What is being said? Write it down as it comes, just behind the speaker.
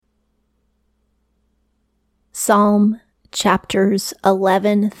Psalm chapters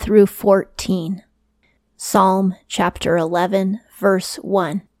 11 through 14. Psalm chapter 11, verse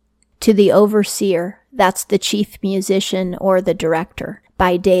 1. To the overseer, that's the chief musician or the director,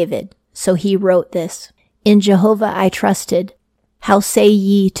 by David. So he wrote this. In Jehovah I trusted. How say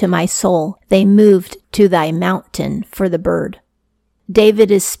ye to my soul, they moved to thy mountain for the bird.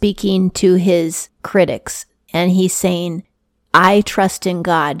 David is speaking to his critics, and he's saying, I trust in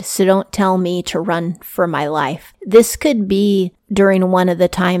God, so don't tell me to run for my life. This could be during one of the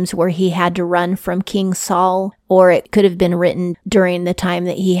times where he had to run from King Saul, or it could have been written during the time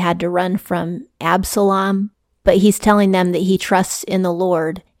that he had to run from Absalom. But he's telling them that he trusts in the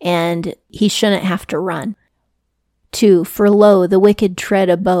Lord, and he shouldn't have to run. 2. For lo, the wicked tread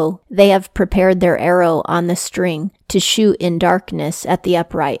a bow. They have prepared their arrow on the string to shoot in darkness at the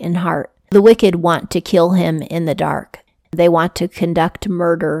upright in heart. The wicked want to kill him in the dark. They want to conduct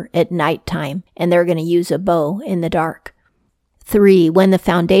murder at nighttime, and they're going to use a bow in the dark. 3. When the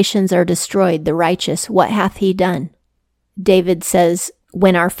foundations are destroyed, the righteous, what hath he done? David says,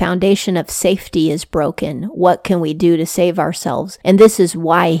 when our foundation of safety is broken, what can we do to save ourselves? And this is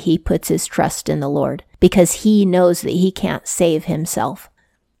why he puts his trust in the Lord, because he knows that he can't save himself.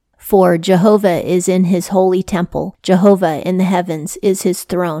 4. Jehovah is in his holy temple. Jehovah in the heavens is his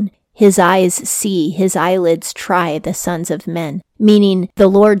throne. His eyes see, his eyelids try the sons of men. Meaning the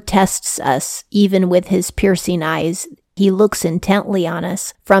Lord tests us even with his piercing eyes. He looks intently on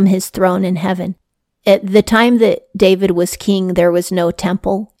us from his throne in heaven. At the time that David was king, there was no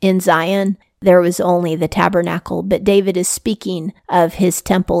temple in Zion. There was only the tabernacle. But David is speaking of his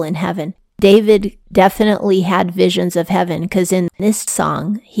temple in heaven. David definitely had visions of heaven, because in this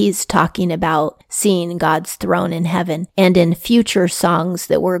song, he's talking about seeing God's throne in heaven. And in future songs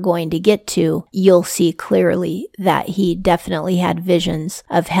that we're going to get to, you'll see clearly that he definitely had visions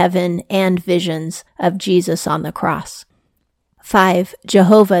of heaven and visions of Jesus on the cross. 5.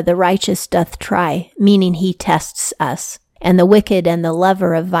 Jehovah the righteous doth try, meaning he tests us. And the wicked and the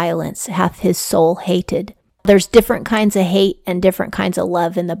lover of violence hath his soul hated. There's different kinds of hate and different kinds of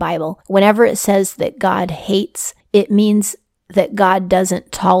love in the Bible. Whenever it says that God hates, it means that God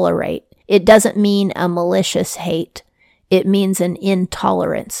doesn't tolerate. It doesn't mean a malicious hate. It means an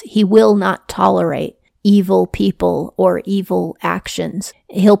intolerance. He will not tolerate evil people or evil actions.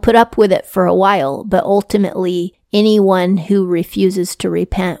 He'll put up with it for a while, but ultimately anyone who refuses to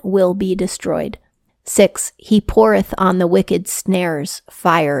repent will be destroyed. 6. He poureth on the wicked snares,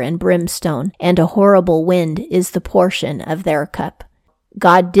 fire and brimstone, and a horrible wind is the portion of their cup.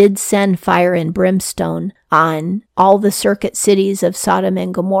 God did send fire and brimstone on all the circuit cities of Sodom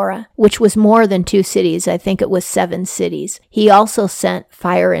and Gomorrah, which was more than 2 cities. I think it was 7 cities. He also sent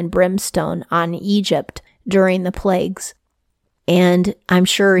fire and brimstone on Egypt during the plagues. And I'm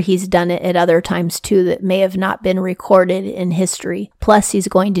sure he's done it at other times too that may have not been recorded in history. Plus, he's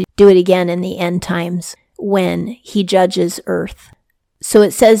going to do it again in the end times when he judges earth. So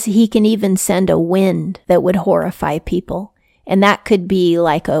it says he can even send a wind that would horrify people. And that could be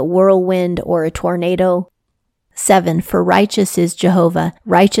like a whirlwind or a tornado. 7. For righteous is Jehovah,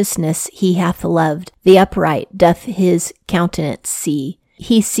 righteousness he hath loved. The upright doth his countenance see.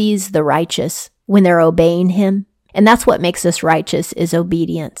 He sees the righteous when they're obeying him. And that's what makes us righteous, is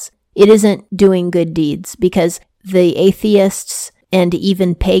obedience. It isn't doing good deeds, because the atheists and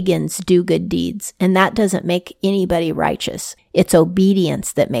even pagans do good deeds, and that doesn't make anybody righteous. It's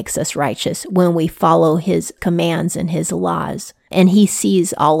obedience that makes us righteous when we follow his commands and his laws, and he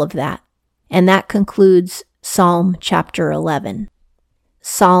sees all of that. And that concludes Psalm chapter 11.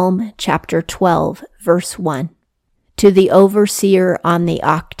 Psalm chapter 12, verse 1. To the overseer on the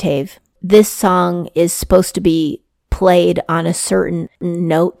octave. This song is supposed to be played on a certain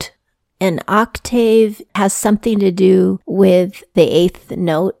note. An octave has something to do with the 8th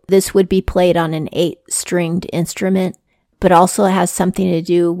note. This would be played on an 8-stringed instrument, but also has something to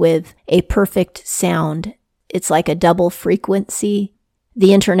do with a perfect sound. It's like a double frequency.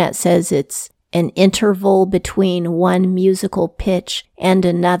 The internet says it's an interval between one musical pitch and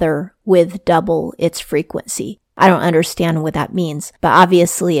another with double its frequency. I don't understand what that means, but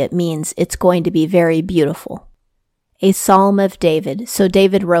obviously it means it's going to be very beautiful. A Psalm of David. So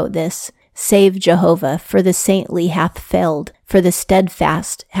David wrote this, Save Jehovah, for the saintly hath failed, for the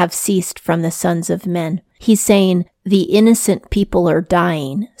steadfast have ceased from the sons of men. He's saying, the innocent people are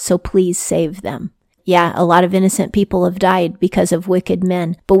dying, so please save them. Yeah, a lot of innocent people have died because of wicked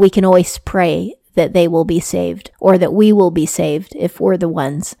men, but we can always pray that they will be saved, or that we will be saved if we're the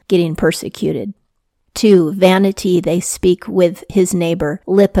ones getting persecuted. 2. Vanity they speak with his neighbor,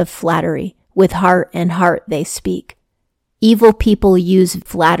 lip of flattery. With heart and heart they speak. Evil people use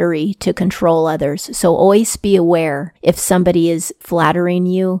flattery to control others, so always be aware if somebody is flattering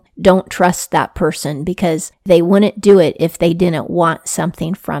you. Don't trust that person because they wouldn't do it if they didn't want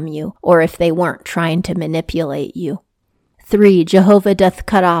something from you or if they weren't trying to manipulate you. 3. Jehovah doth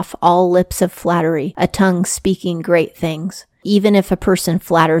cut off all lips of flattery, a tongue speaking great things. Even if a person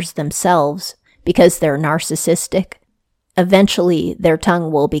flatters themselves because they're narcissistic, eventually their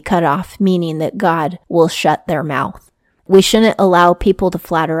tongue will be cut off, meaning that God will shut their mouth. We shouldn't allow people to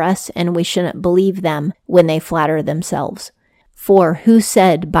flatter us, and we shouldn't believe them when they flatter themselves. 4. Who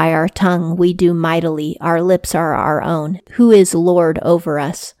said, by our tongue we do mightily, our lips are our own? Who is Lord over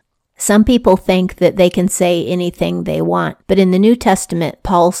us? Some people think that they can say anything they want, but in the New Testament,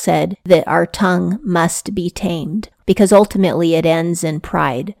 Paul said that our tongue must be tamed, because ultimately it ends in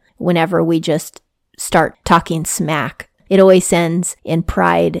pride whenever we just start talking smack. It always ends in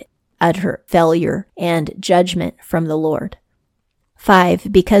pride, utter failure, and judgment from the Lord.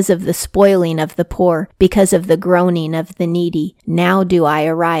 5. Because of the spoiling of the poor, because of the groaning of the needy, now do I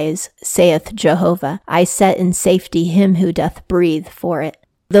arise, saith Jehovah. I set in safety him who doth breathe for it.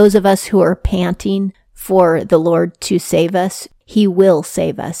 Those of us who are panting for the Lord to save us, He will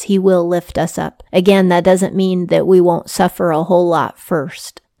save us. He will lift us up. Again, that doesn't mean that we won't suffer a whole lot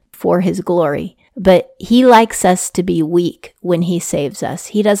first for His glory. But He likes us to be weak when He saves us.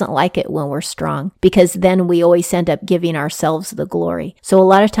 He doesn't like it when we're strong, because then we always end up giving ourselves the glory. So a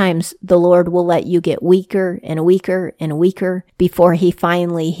lot of times the Lord will let you get weaker and weaker and weaker before He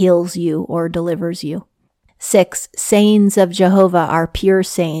finally heals you or delivers you. 6. Sayings of Jehovah are pure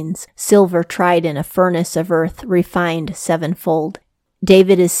sayings, silver tried in a furnace of earth, refined sevenfold.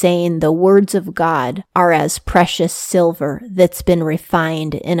 David is saying the words of God are as precious silver that's been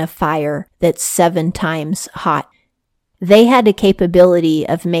refined in a fire that's 7 times hot. They had a capability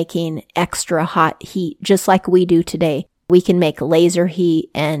of making extra hot heat, just like we do today. We can make laser heat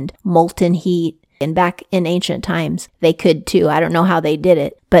and molten heat, and back in ancient times, they could too. I don't know how they did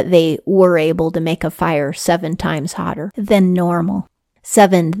it, but they were able to make a fire 7 times hotter than normal.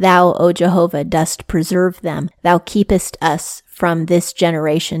 7. Thou, O Jehovah, dost preserve them. Thou keepest us from this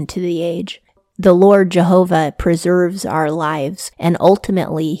generation to the age. The Lord Jehovah preserves our lives, and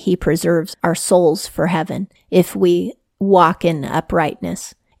ultimately He preserves our souls for heaven if we walk in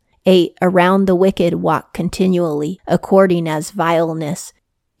uprightness. 8. Around the wicked walk continually, according as vileness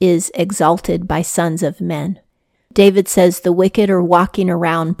is exalted by sons of men. David says the wicked are walking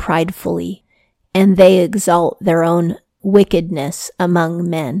around pridefully, and they exalt their own wickedness among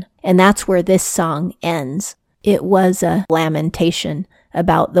men. And that's where this song ends. It was a lamentation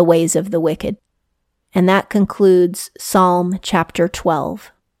about the ways of the wicked. And that concludes Psalm chapter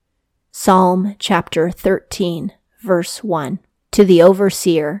 12. Psalm chapter 13, verse 1. To the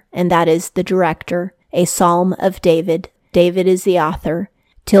overseer, and that is the director, a psalm of David. David is the author.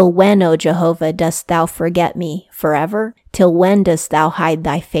 Till when, O Jehovah, dost thou forget me forever? Till when dost thou hide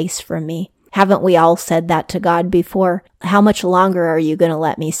thy face from me? Haven't we all said that to God before? How much longer are you going to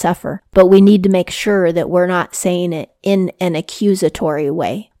let me suffer? But we need to make sure that we're not saying it in an accusatory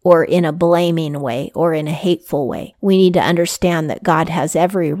way, or in a blaming way, or in a hateful way. We need to understand that God has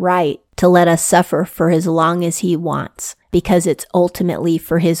every right to let us suffer for as long as He wants, because it's ultimately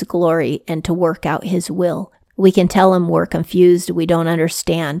for His glory and to work out His will. We can tell Him we're confused, we don't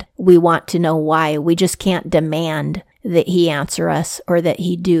understand, we want to know why. We just can't demand that He answer us or that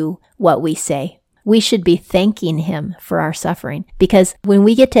He do what we say. We should be thanking Him for our suffering, because when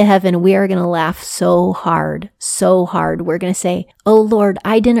we get to heaven, we are going to laugh so hard. We're going to say, "Oh Lord,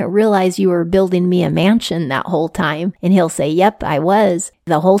 I didn't realize you were building me a mansion that whole time." And He'll say, "Yep, I was.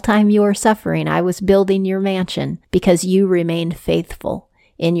 The whole time you were suffering, I was building your mansion because you remained faithful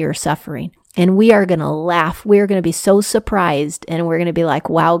in your suffering." And we are going to laugh. We're going to be so surprised, and we're going to be like,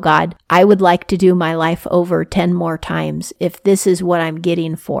 "Wow, God, I would like to do my life over 10 more times. If this is what I'm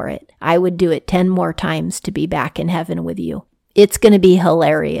getting for it, I would do it 10 more times to be back in heaven with you." It's going to be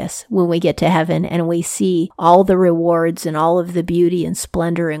hilarious when we get to heaven and we see all the rewards and all of the beauty and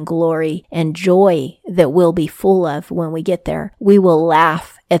splendor and glory and joy that we'll be full of when we get there. We will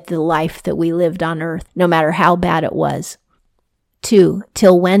laugh at the life that we lived on earth, no matter how bad it was. 2.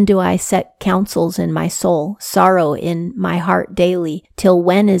 Till when do I set counsels in my soul, sorrow in my heart daily? Till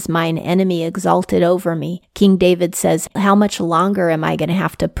when is mine enemy exalted over me? King David says, how much longer am I going to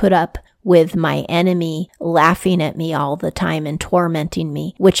have to put up with my enemy laughing at me all the time and tormenting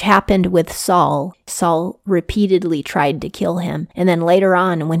me, which happened with Saul. Saul repeatedly tried to kill him, and then later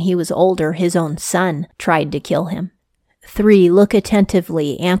on, when he was older, his own son tried to kill him. 3. Look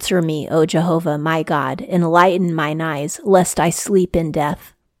attentively, answer me, O Jehovah, my God, enlighten mine eyes, lest I sleep in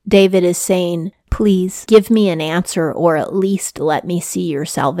death. David is saying, Please give me an answer, or at least let me see your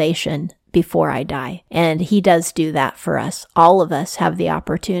salvation before I die. And he does do that for us. All of us have the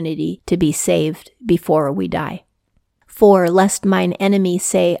opportunity to be saved before we die. 4, lest mine enemies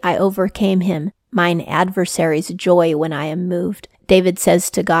say, I overcame him, mine adversaries joy when I am moved. David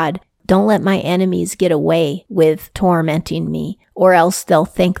says to God, don't let my enemies get away with tormenting me, or else they'll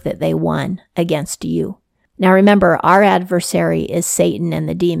think that they won against you. Now remember, our adversary is Satan and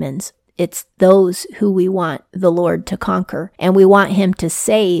the demons. It's those who we want the Lord to conquer, and we want him to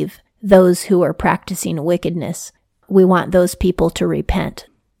save those who are practicing wickedness. We want those people to repent.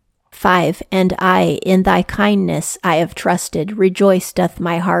 5, and I, in thy kindness I have trusted, rejoice doth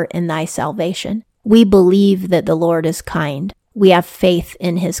my heart in thy salvation. We believe that the Lord is kind. We have faith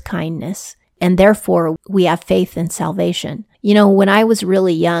in his kindness, and therefore we have faith in salvation. You know, when I was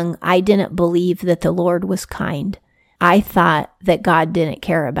really young, I didn't believe that the Lord was kind. I thought that God didn't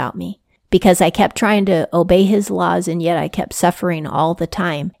care about me because I kept trying to obey his laws, and yet I kept suffering all the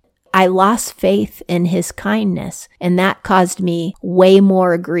time. I lost faith in his kindness, and that caused me way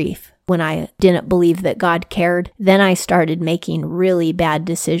more grief. When I didn't believe that God cared, then I started making really bad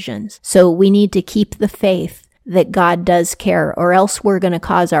decisions. So we need to keep the faith that God does care, or else we're going to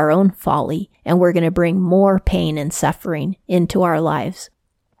cause our own folly, and we're going to bring more pain and suffering into our lives.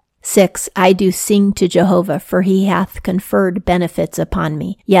 6, I do sing to Jehovah, for he hath conferred benefits upon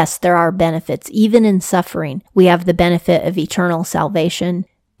me. Yes, there are benefits. Even in suffering, we have the benefit of eternal salvation,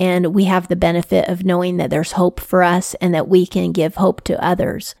 and we have the benefit of knowing that there's hope for us and that we can give hope to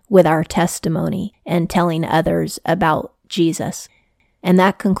others with our testimony and telling others about Jesus. And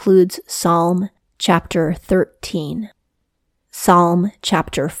that concludes Psalm chapter 13. Psalm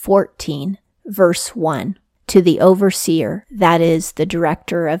chapter 14, verse 1. To the overseer, that is, the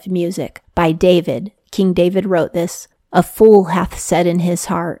director of music, by David. King David wrote this. A fool hath said in his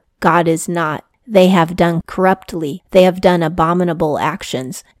heart, God is not. They have done corruptly. They have done abominable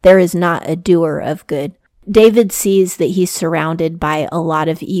actions. There is not a doer of good. David sees that he's surrounded by a lot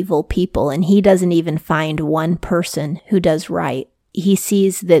of evil people, and he doesn't even find one person who does right. He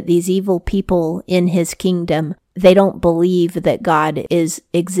sees that these evil people in his kingdom, they don't believe that God is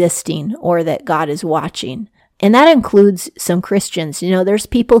existing or that God is watching. And that includes some Christians. You know, there's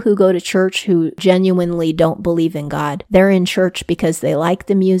people who go to church who genuinely don't believe in God. They're in church because they like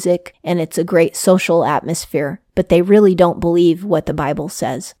the music and it's a great social atmosphere, but they really don't believe what the Bible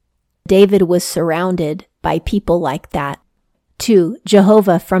says. David was surrounded by people like that. 2,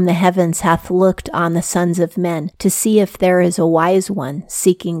 Jehovah from the heavens hath looked on the sons of men to see if there is a wise one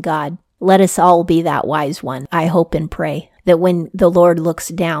seeking God. Let us all be that wise one, I hope and pray, that when the Lord looks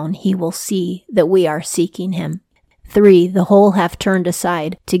down, he will see that we are seeking him. 3, the whole have turned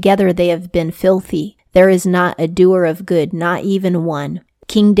aside. Together they have been filthy. There is not a doer of good, not even one.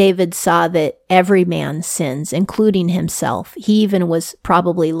 King David saw that every man sins, including himself. He even was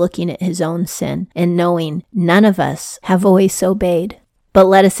probably looking at his own sin and knowing none of us have always obeyed. But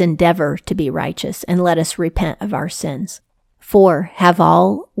let us endeavor to be righteous, and let us repent of our sins. 4, have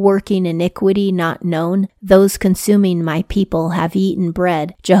all working iniquity not known? Those consuming my people have eaten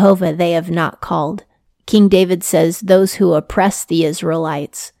bread. Jehovah they have not called. King David says those who oppress the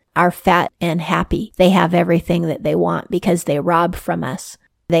Israelites are fat and happy. They have everything that they want because they rob from us.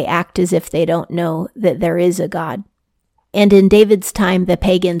 They act as if they don't know that there is a God. And in David's time, the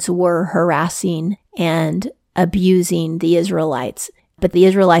pagans were harassing and abusing the Israelites. But the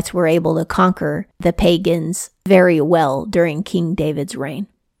Israelites were able to conquer the pagans very well during King David's reign.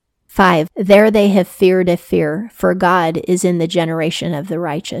 5, there they have feared a fear, for God is in the generation of the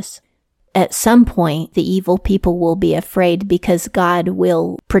righteous. At some point, the evil people will be afraid because God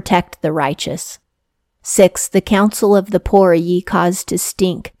will protect the righteous. 6, the counsel of the poor ye cause to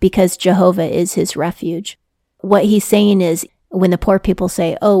stink, because Jehovah is his refuge. What he's saying is, when the poor people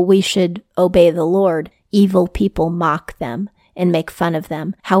say, oh, we should obey the Lord, evil people mock them and make fun of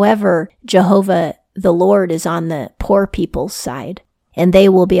them. However, Jehovah, the Lord, is on the poor people's side, and they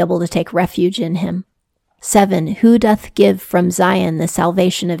will be able to take refuge in him. 7, who doth give from Zion the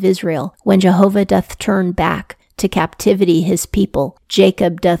salvation of Israel, when Jehovah doth turn back to captivity his people?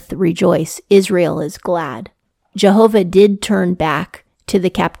 Jacob doth rejoice, Israel is glad. Jehovah did turn back to the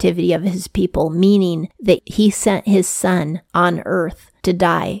captivity of his people, meaning that he sent his son on earth to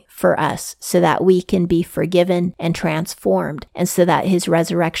die for us so that we can be forgiven and transformed, and so that his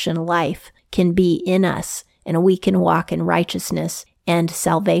resurrection life can be in us and we can walk in righteousness and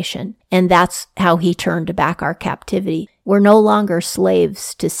salvation. And that's how he turned back our captivity. We're no longer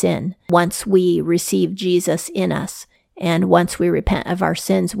slaves to sin once we receive Jesus in us And once we repent of our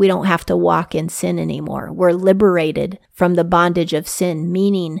sins, we don't have to walk in sin anymore. We're liberated from the bondage of sin,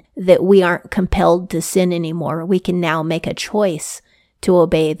 meaning that we aren't compelled to sin anymore. We can now make a choice to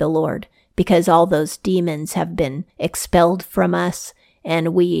obey the Lord because all those demons have been expelled from us,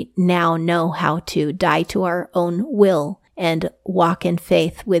 and we now know how to die to our own will and walk in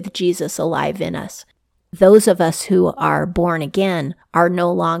faith with Jesus alive in us. Those of us who are born again are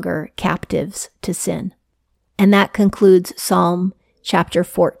no longer captives to sin. And that concludes Psalm chapter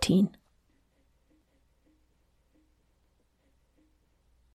 14.